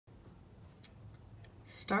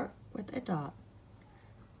Start with a dot.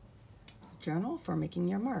 Journal for Making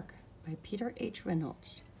Your Mark by Peter H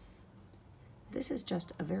Reynolds. This is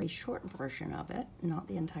just a very short version of it, not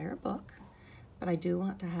the entire book, but I do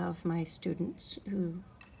want to have my students who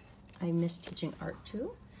I miss teaching art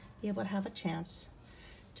to be able to have a chance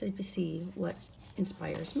to see what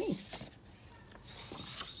inspires me.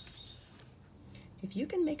 If you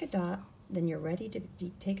can make a dot, then you're ready to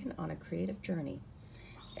be taken on a creative journey.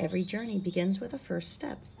 Every journey begins with a first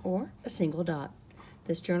step, or a single dot.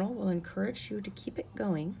 This journal will encourage you to keep it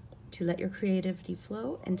going, to let your creativity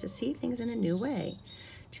flow, and to see things in a new way,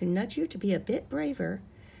 to nudge you to be a bit braver,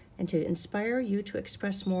 and to inspire you to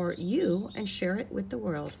express more you and share it with the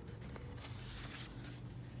world.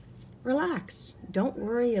 Relax. Don't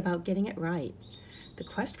worry about getting it right. The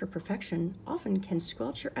quest for perfection often can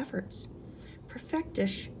squelch your efforts.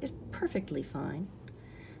 Perfectish is perfectly fine.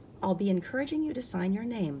 I'll be encouraging you to sign your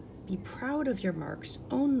name. Be proud of your marks.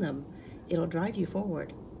 Own them. It'll drive you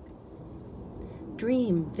forward.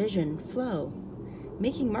 Dream, vision, flow.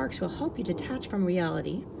 Making marks will help you detach from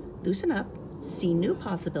reality, loosen up, see new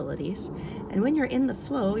possibilities, and when you're in the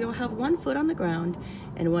flow, you'll have one foot on the ground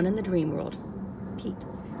and one in the dream world. Pete.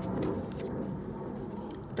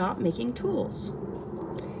 Dot making tools.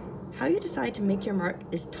 How you decide to make your mark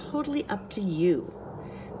is totally up to you.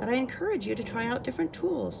 But I encourage you to try out different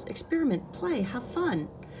tools, experiment, play, have fun.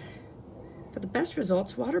 For the best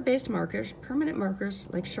results, water-based markers, permanent markers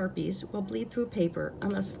like Sharpies, will bleed through paper,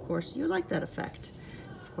 unless, of course, you like that effect.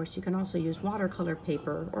 Of course, you can also use watercolor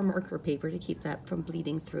paper or marker paper to keep that from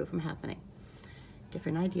bleeding through from happening.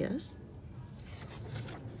 Different ideas.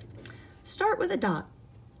 Start with a dot.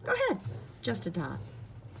 Go ahead, just a dot.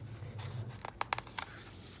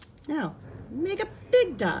 Now, make a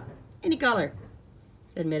big dot, any color.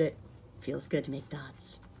 Admit it, feels good to make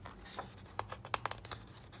dots.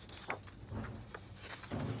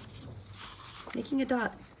 Making a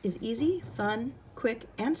dot is easy, fun, quick,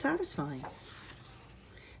 and satisfying.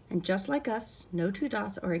 And just like us, no two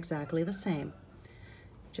dots are exactly the same.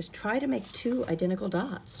 Just try to make two identical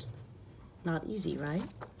dots. Not easy, right?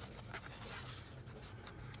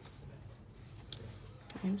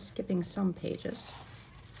 I'm skipping some pages.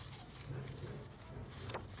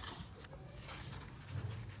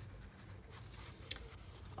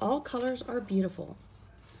 All colors are beautiful,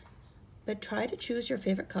 but try to choose your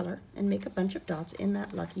favorite color and make a bunch of dots in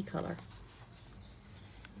that lucky color.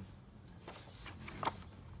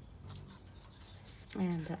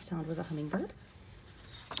 And that sound was a hummingbird.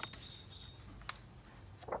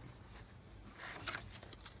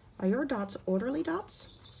 Are your dots orderly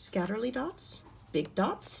dots, scatterly dots, big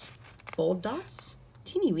dots, bold dots,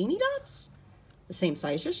 teeny weeny dots, the same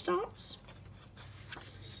size-ish dots?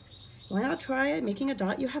 Why not try making a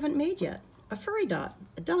dot you haven't made yet? A furry dot,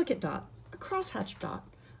 a delicate dot, a crosshatch dot,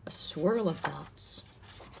 a swirl of dots.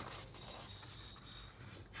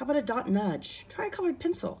 How about a dot nudge? Try a colored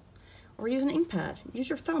pencil, or use an ink pad. Use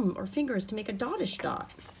your thumb or fingers to make a dotish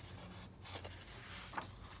dot.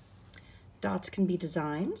 Dots can be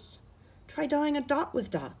designs. Try drawing a dot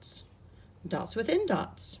with dots. Dots within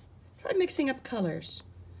dots. Try mixing up colors.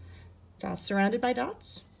 Dots surrounded by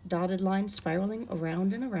dots. Dotted lines spiraling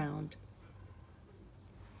around and around.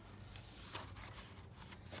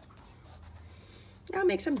 Now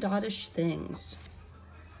make some dotish things.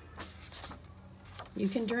 You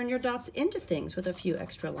can turn your dots into things with a few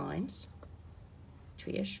extra lines.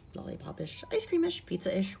 Tree-ish, lollipop-ish, ice cream-ish,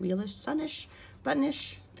 pizza-ish, wheel-ish, sun-ish,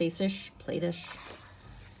 button-ish, face-ish, plate-ish.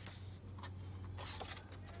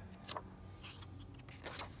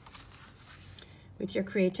 With your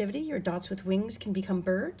creativity, your dots with wings can become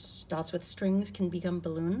birds, dots with strings can become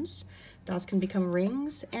balloons, dots can become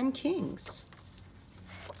rings and kings.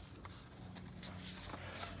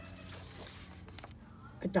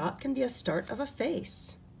 A dot can be a start of a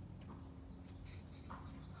face.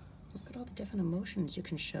 Look at all the different emotions you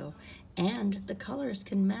can show, and the colors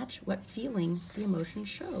can match what feeling the emotion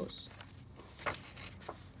shows.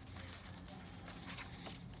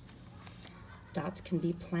 Dots can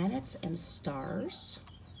be planets and stars.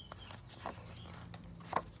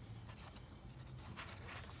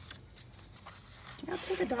 Now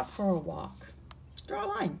take a dot for a walk. Draw a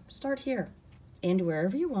line, start here, end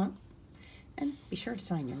wherever you want, and be sure to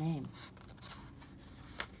sign your name.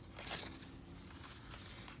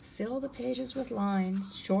 Fill the pages with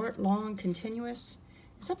lines, short, long, continuous.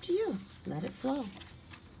 It's up to you, let it flow.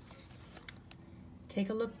 Take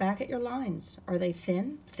a look back at your lines. Are they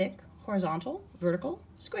thin, thick, horizontal, vertical,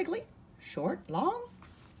 squiggly, short, long,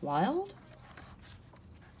 wild?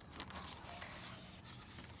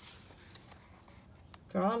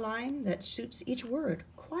 Draw a line that suits each word.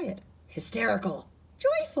 Quiet, hysterical,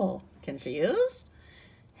 joyful, confused,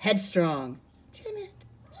 headstrong, timid,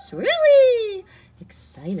 swirly,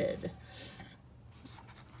 excited.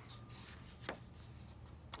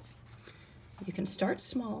 You can start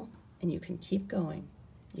small and you can keep going.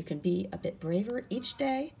 You can be a bit braver each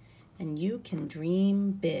day and you can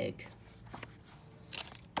dream big.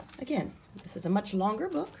 Again, this is a much longer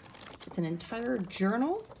book. It's an entire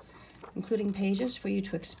journal, including pages for you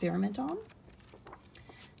to experiment on.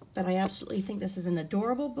 But I absolutely think this is an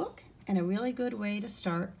adorable book and a really good way to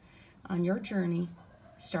start on your journey,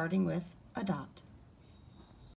 starting with a dot.